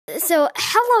So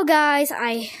hello guys,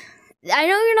 I know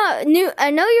you're not new.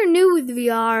 I know you're new with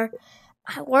VR.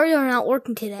 Or you're not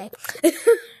working today.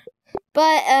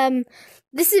 But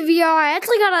this is VR. I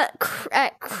actually got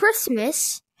at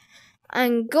Christmas.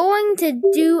 I'm going to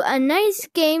do a nice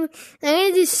game. I'm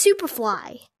going to do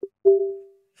Superfly.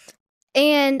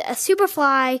 And a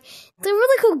Superfly, it's a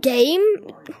really cool game.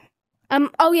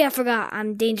 Oh yeah, I forgot.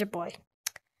 I'm Danger Boy.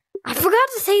 I forgot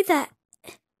to say that.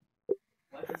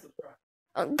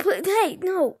 But, hey,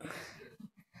 no.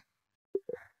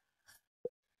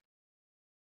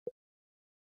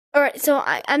 Alright, so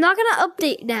I'm not going to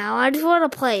update now. I just want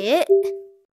to play it.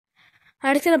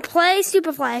 I'm just going to play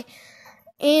Superfly.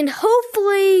 And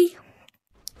hopefully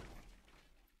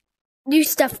do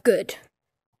stuff good.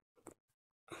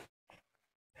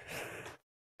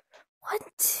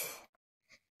 What?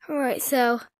 Alright,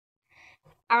 so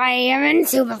I am in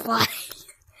Superfly.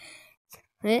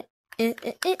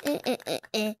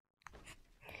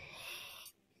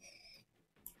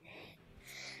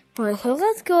 Alright, so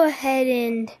let's go ahead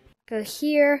and go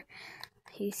here.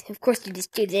 Of course, you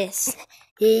just do this.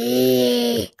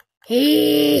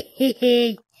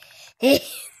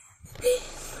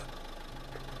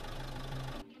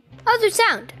 Other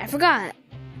sound. I forgot.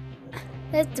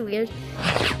 That's weird.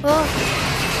 Well,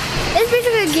 it's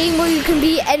basically a game where you can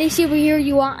be any superhero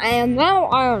you want. I am now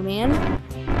Iron Man.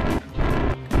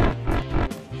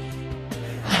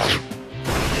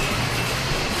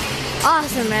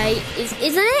 Awesome, right?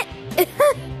 Isn't it?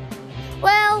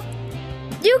 Well,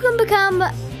 you can become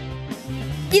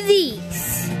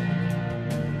these.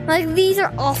 Like, these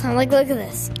are awesome. Like, look at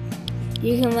this.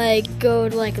 You can, like, go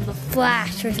to, like, the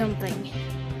Flash or something.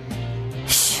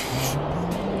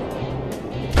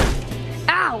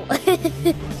 Ow!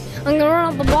 I'm gonna run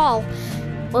off the wall.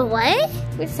 Wait, what?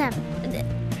 What just happened?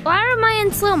 Why am I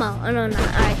in slow-mo? Oh, no, not.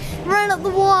 Alright. Run up the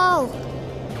wall!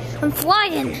 I'm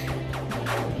flying!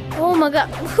 Oh my god.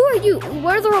 Who are you?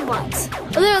 Where are the robots?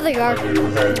 Oh, there they are.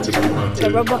 The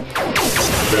robot.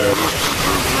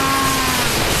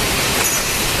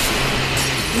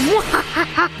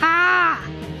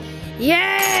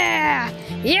 Yeah!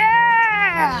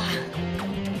 Yeah!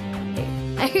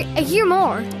 I hear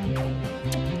more.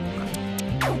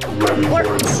 Where?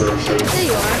 There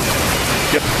you are.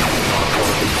 Yep.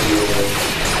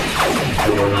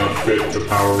 You're not fit to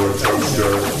power a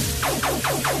toaster.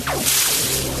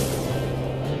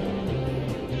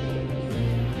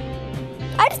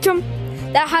 I just jumped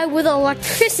that high with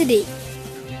electricity.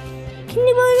 Can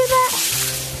you believe that?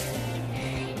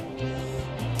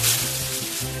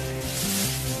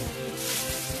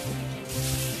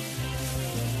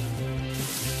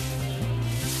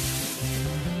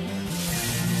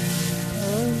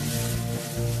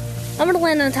 I'm gonna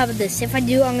land on top of this. If I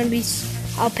do,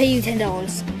 I'll pay you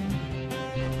 $10.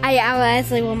 I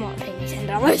actually will not pay you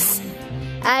 $10.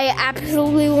 I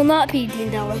absolutely will not pay you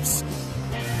 $10.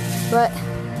 But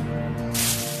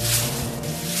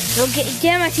don't get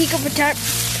my secret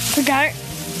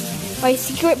my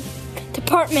secret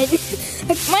department.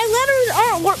 My letters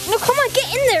aren't working. No, come on, get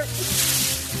in there.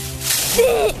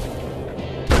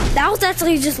 That was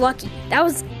actually just lucky. That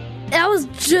was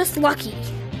just lucky.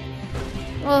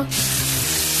 Well,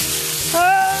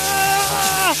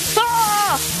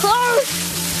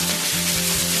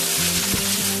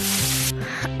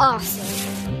 awesome.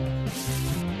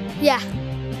 Yeah.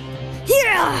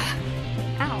 Yeah!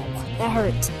 Ow, that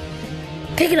hurts.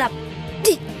 Pick it up.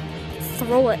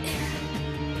 Throw it.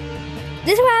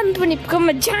 This is what happens when you become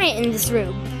a giant in this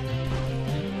room.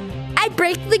 I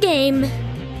break the game.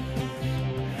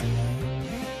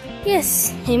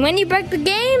 Yes, and when you break the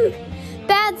game,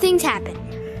 bad things happen.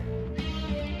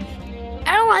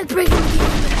 I don't like breaking the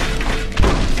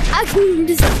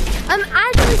game. I'm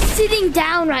actually sitting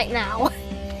down right now.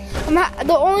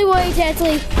 The only way to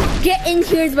actually get in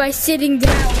here is by sitting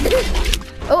down.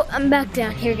 Oh, I'm back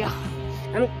down. Here we go.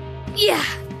 Yeah.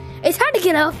 It's hard to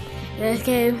get up.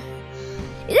 Okay.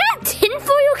 Is that a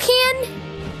tinfoil can?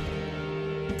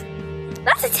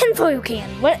 That's a tinfoil can.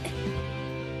 What?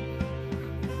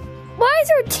 Why is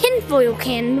there a tinfoil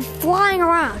can flying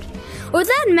around? Or is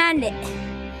that a magnet?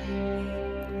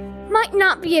 Might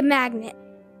not be a magnet.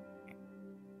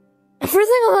 First thing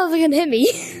I thought was gonna hit me.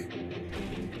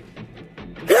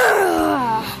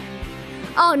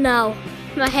 Oh no,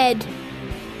 my head.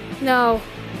 No.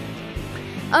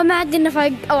 Imagine if I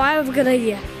have a good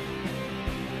idea.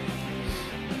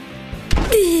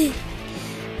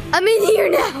 I'm in here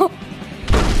now.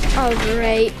 Oh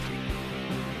great.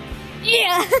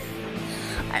 Yeah.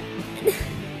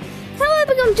 How do I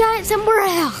become giant somewhere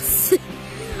else?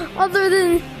 Other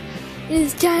than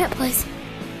this giant place.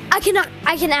 I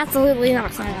can absolutely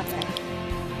not climb up there.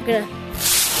 I'm gonna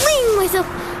fling myself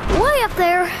way up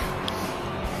there.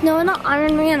 No, not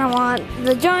Iron Man. I want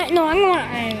the giant. No, I want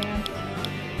Iron Man.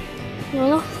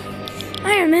 No,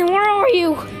 Iron Man, where are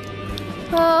you?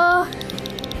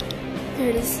 There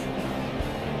it is.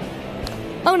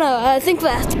 Oh no, think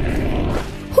fast.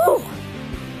 Whew.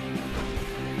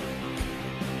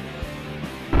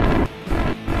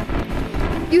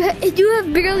 You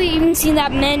have barely even seen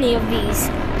that many of these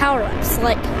power-ups.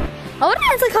 Like, I wouldn't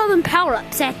actually call them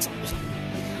power-ups, actually.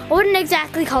 I wouldn't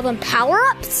exactly call them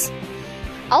power-ups.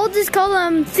 I'll just call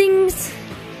them things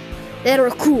that are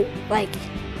cool. Like,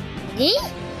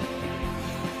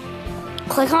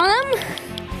 click on them.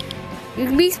 You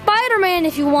can be Spider-Man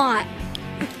if you want.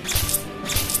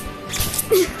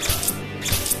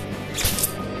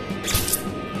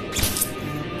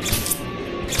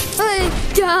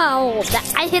 Oh,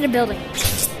 I hit a building.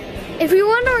 If you're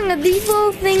wondering what these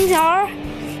little things are,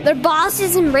 they're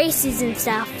bosses and races and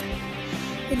stuff.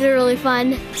 They're really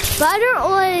fun. But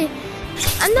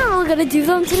I'm not really gonna do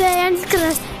them today. I'm just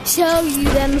gonna show you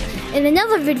them in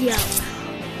another video.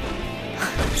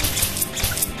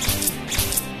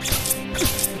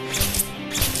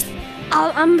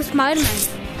 I'm Spider-Man.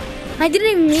 I didn't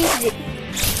even mean to.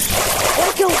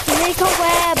 Let's go make a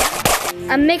web.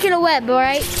 I'm making a web,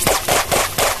 alright?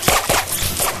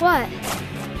 What?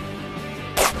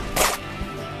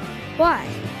 Why?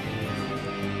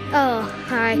 Oh,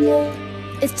 alright.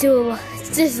 It's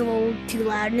just a little too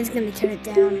loud and it's gonna turn it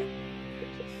down.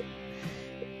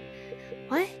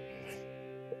 What?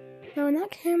 No,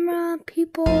 not camera,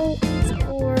 people,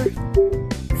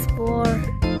 explore.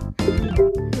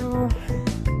 No.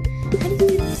 How do you do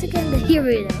this again? Here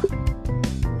we go.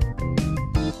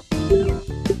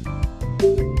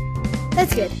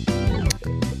 That's good.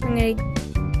 I'm gonna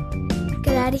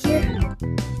get out of here.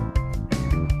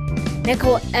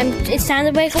 It's time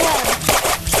to make a web.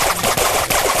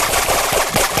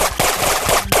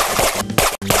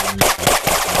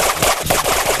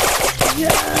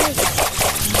 Yes.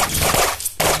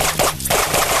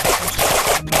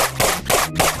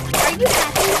 Are you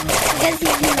happy? Because if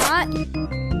you're not,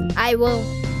 I will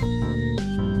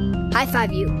high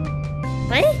five you.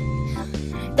 What?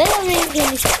 That don't mean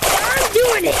anything. I'm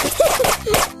doing it.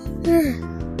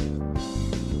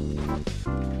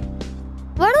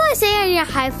 What do I say when I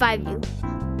high five you?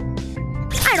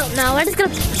 I don't know. I'm just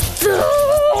gonna.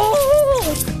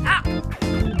 Ah.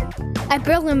 I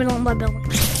barely in the middle of my building.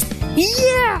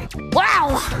 Yeah!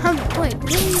 Wow! Wait.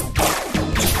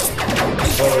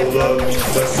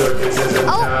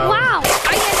 Oh wow!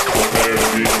 They're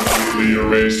being completely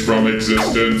erased from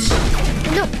existence.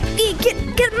 No,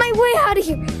 get my way out of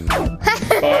here!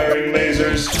 Firing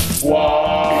lasers.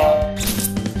 Wah!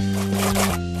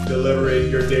 Delivering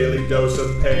your daily dose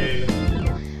of pain.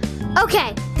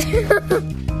 Okay.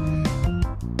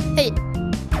 Hey,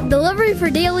 delivery for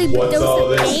daily What's dose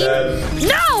all of this pain? then?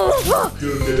 No!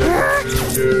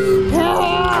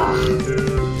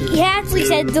 He actually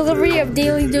said delivery of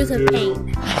daily dose of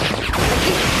pain.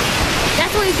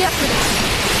 That's what you get for that.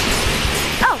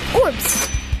 Oh, orbs.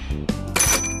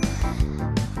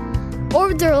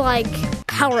 Orbs are like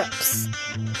power-ups.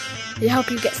 They help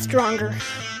you get stronger.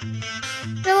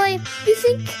 Really? You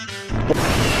think?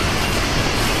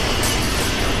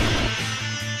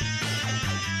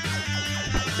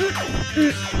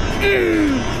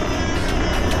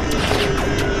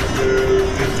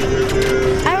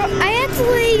 I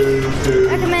actually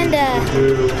recommend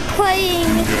playing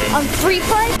on free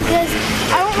play because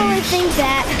I don't really think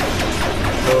that.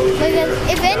 Because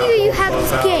if any of you have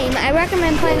this game, I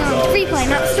recommend playing on free play,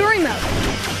 not story mode.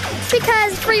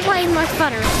 Because free play is much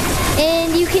funner,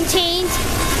 and you can change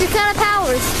your kind of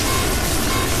powers.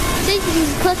 So you can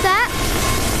click that,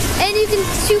 and you can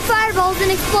shoot fireballs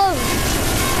and explode.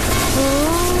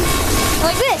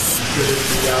 Like this.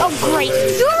 Oh great!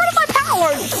 You got rid of my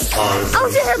powers! I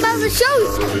was just about to show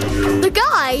you the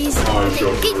guys.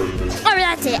 Oh,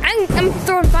 that's it. I'm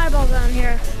throwing fireballs down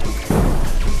here.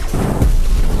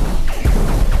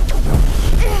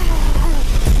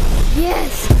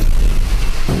 Yes.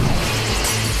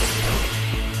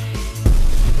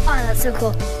 Oh, that's so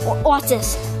cool. Watch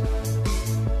this.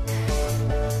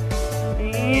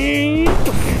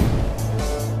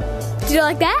 Do you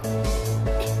like that?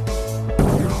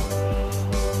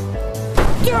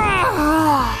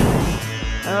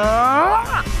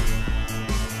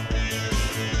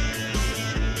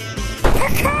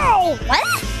 What?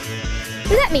 What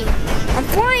does that mean? I'm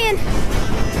flying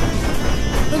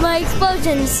with my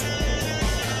explosions.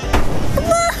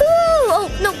 Woohoo! Oh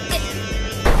no!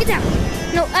 Get down!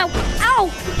 No! Ow! Ow!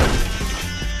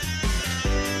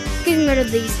 getting rid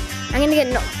of these. I'm gonna get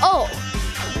no. Oh,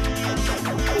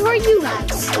 who are you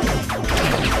guys?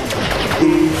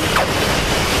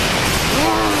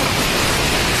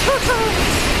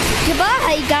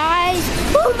 Goodbye, guys.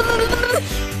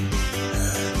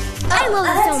 I love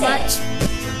it so much.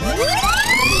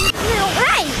 No,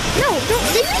 hey, no,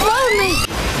 don't explode me.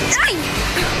 Hey.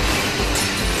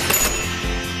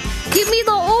 Give me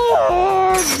the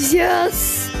orbs,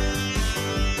 yes.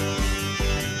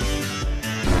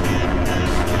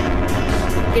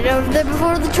 Get over there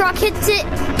before the truck hits it.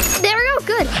 There we go,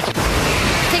 good.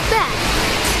 Take that.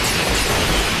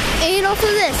 And also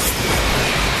this.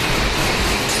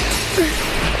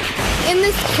 In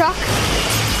this truck.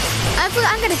 Actually,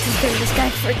 I'm gonna take care of this guy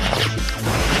first.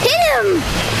 Hit him!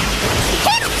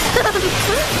 Hit him!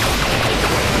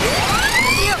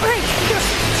 Yeah, right.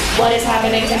 What is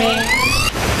happening to me?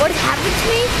 What is happening to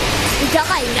me? You're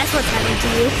dying. That's what's happening to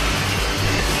you.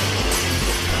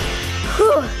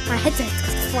 Whew, my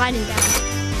headset's sliding down.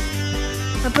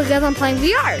 But because I'm playing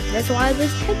VR, that's why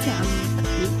this headset.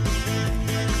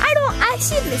 I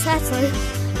see this actually.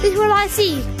 This is what I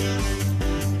see.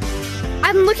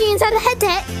 I'm looking inside the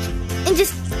headset and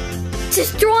just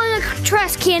drawing a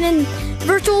trash can in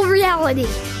virtual reality.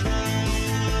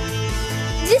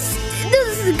 This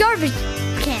is a garbage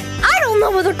can. I don't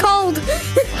know what they're called.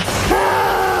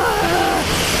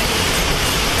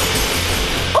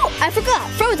 Oh, I forgot.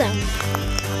 Frozen.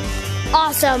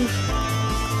 Awesome.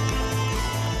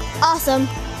 Awesome.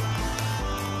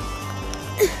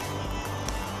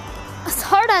 It's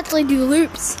hard to actually do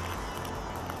loops.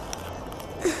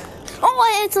 Oh,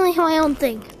 I instantly hit my own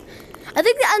thing. I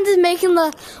think that I'm just making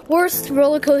the worst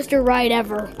roller coaster ride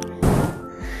ever.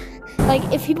 Like,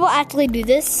 if people actually do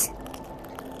this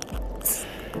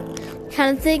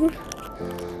kind of thing,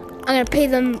 I'm gonna pay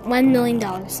them $1 million.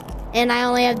 And I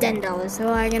only have $10, so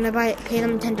I'm gonna pay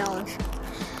them $10.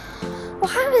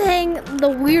 Well, I'm saying the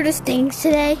weirdest things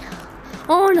today.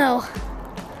 Oh no.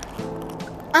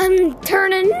 I'm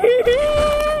turning.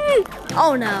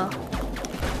 Oh no.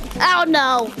 Oh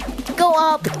no. Go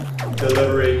up.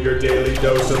 Delivering your daily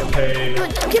dose of pain.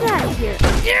 Get out of here.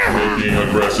 Making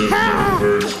aggressive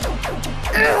maneuvers.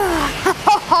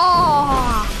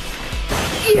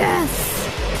 Yes.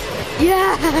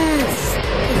 Yes. I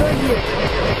heard you.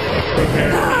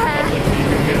 Prepare to be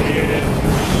humiliated.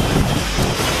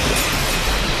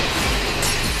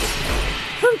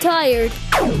 I'm tired.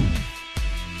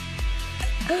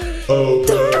 Oh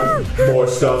good. More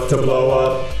stuff to blow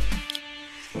up.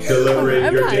 Delivering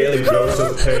I'm your tired. daily dose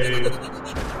of pain.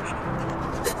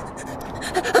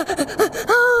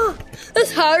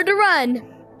 It's hard to run.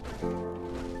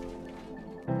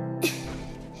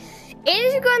 And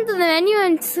if you go into the menu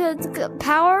and to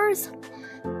powers,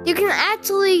 you can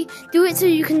actually do it so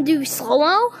you can do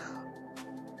slow-mo.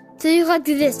 So you can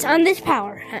do this on this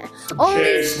power. Only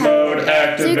Chase this power.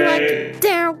 mode So you can activate.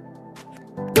 down.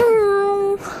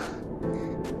 Boom.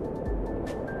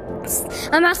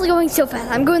 I'm actually going so fast.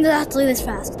 I'm going to actually this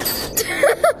fast.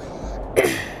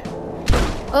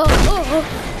 Run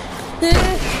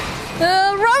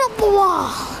up the wall.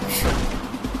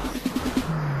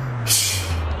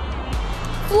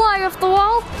 Fly off the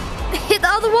wall. Hit the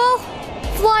other wall.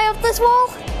 Fly off this wall.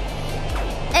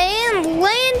 And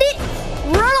land it.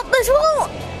 Run up this wall.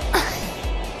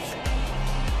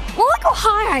 Well, look how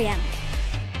high I am.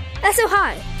 That's so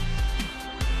high.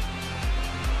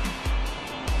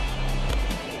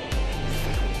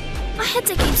 My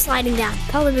headset keeps sliding down.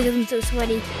 Probably because I'm so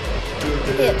sweaty.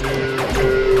 Hit.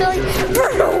 Really?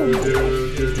 Boom!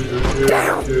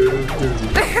 Bam!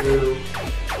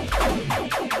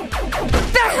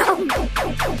 Bam!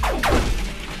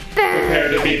 Bam! Prepare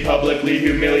to be publicly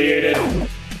humiliated.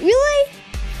 Really?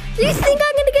 Do you think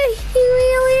I'm gonna get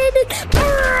humiliated?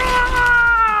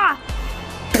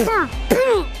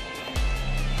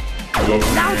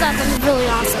 That was actually really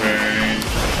awesome.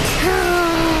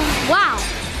 Wow.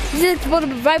 This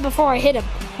exploded right before I hit him.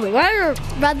 Wait, why are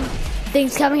red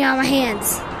things coming out of my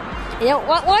hands? You know,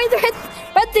 why are there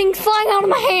red things flying out of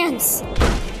my hands?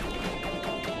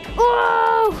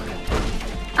 Whoa!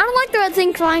 I don't like the red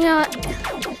thing flying out.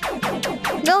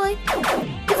 Really?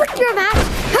 You look your map.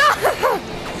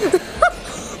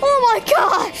 Oh my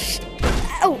gosh!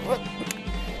 Oh,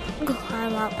 go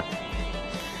climb up.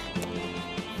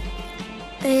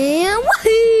 And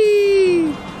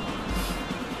whee!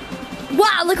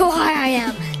 Wow, look how high I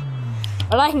am.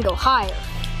 But I can go higher.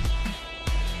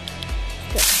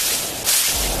 Good.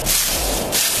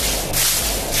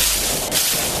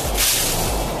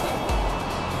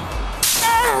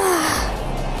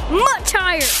 Much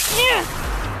higher. Yeah.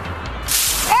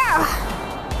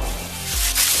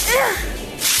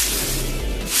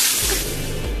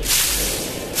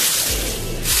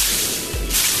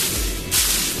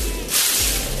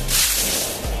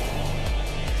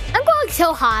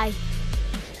 so high.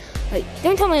 Wait,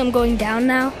 don't tell me I'm going down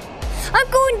now. I'm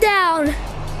going down!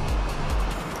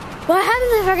 What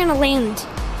happens if I'm gonna land?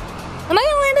 Am I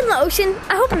gonna land in the ocean?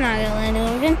 I hope I'm not gonna land in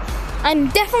the ocean. I'm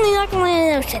definitely not gonna land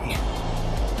in the ocean.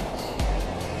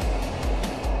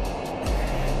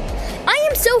 I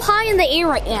am so high in the air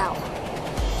right now.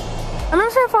 I'm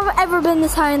not sure if I've ever been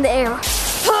this high in the air.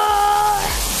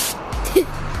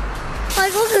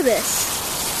 Like, look at this.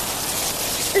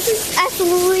 This is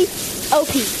absolutely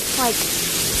OP. Like,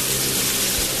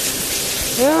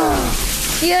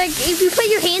 if you put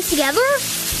your hands together,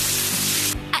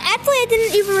 I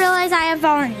didn't even realize I have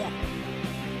fallen yet.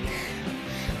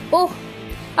 Oh,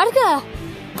 Arka.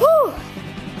 Whew.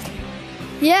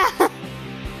 Yeah.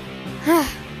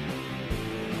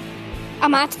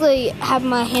 I'm actually having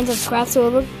my hands on straps,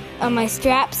 on my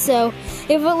straps, so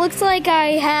if it looks like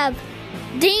I have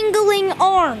dangling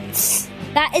arms,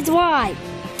 that is why.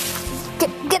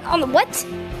 Get on the what?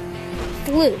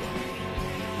 Blue.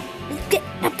 Get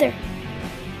up there.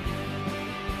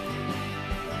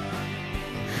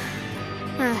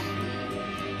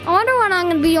 I wonder when I'm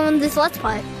gonna be on this Let's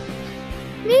Play.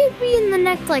 Maybe in the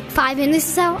next like 5 minutes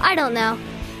or so. I don't know.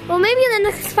 Well, maybe in the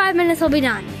next 5 minutes I'll be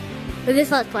done with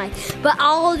this Let's Play. But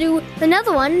I'll do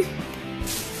another one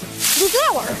this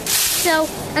hour. So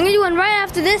I'm gonna do one right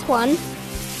after this one,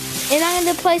 and I'm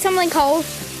gonna play something called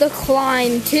The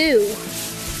Climb 2.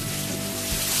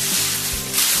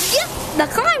 Yep, The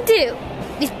Climb 2.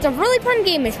 It's a really fun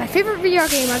game. It's my favorite VR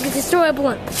game. I can destroy a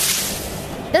blimp.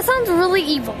 That sounds really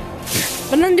evil,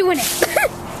 but I'm doing it.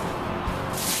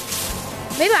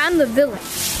 Maybe I'm the villain.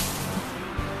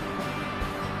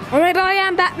 Or maybe I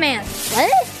am Batman.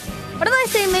 What? What did I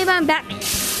say? Maybe I'm Batman.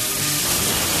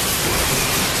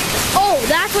 Oh,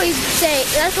 that's what you say.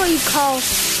 That's what you call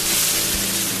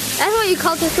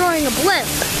destroying a blimp.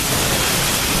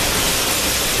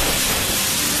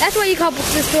 That's what you call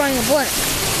destroying a blimp.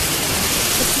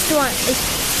 It's destroying. It's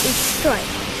destroying.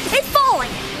 It's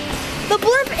falling. The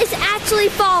blimp is actually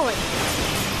falling.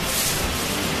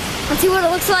 Let's see what it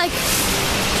looks like.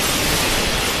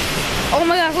 Oh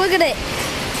my gosh, look at it.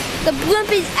 The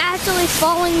blimp is actually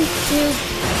falling to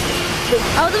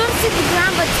I was about to say the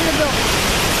ground, but to the building.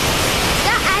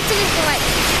 That actually is right.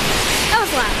 That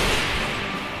was loud.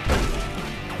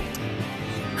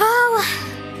 Oh.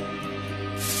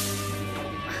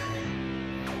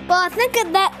 Well, I think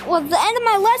that was the end of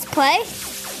my Let's Play.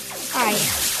 Alright.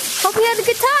 Hope you had a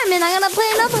good time, and I'm gonna play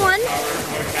another one.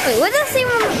 Wait, was this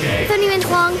even 30 minutes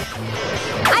long?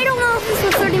 I don't know if this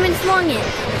was 30 minutes long yet.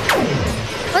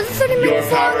 Was it 30 minutes long? Your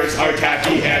powers are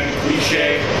tacky and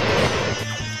cliche.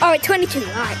 Alright, 22.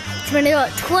 Alright, it's been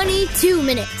about 22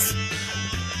 minutes.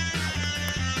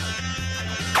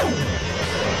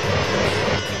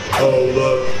 Oh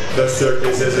look, the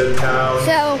circus is in town.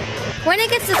 So, when it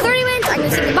gets to 30 minutes, I'm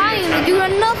gonna say goodbye and I'm gonna do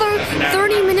another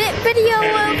 30-minute video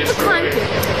of The Climb 2.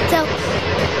 So,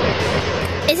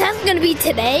 is that gonna be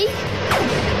today?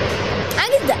 I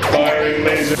get that. Firing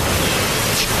laser.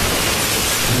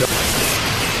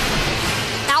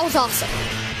 That was awesome.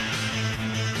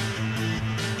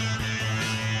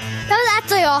 That was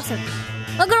actually awesome.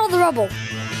 Look at all the rubble.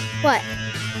 What?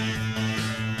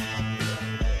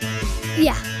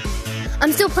 Yeah.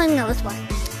 I'm still playing that Let's Play.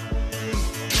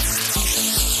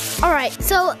 Alright,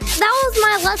 so that was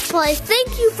my Let's Play.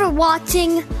 Thank you for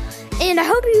watching. And I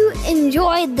hope you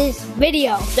enjoyed this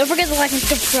video. Don't forget to like and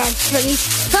subscribe, please.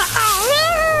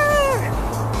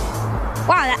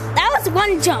 Wow, that was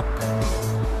one jump.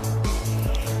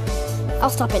 I'll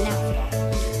stop it now.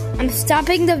 I'm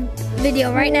stopping the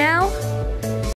video right now.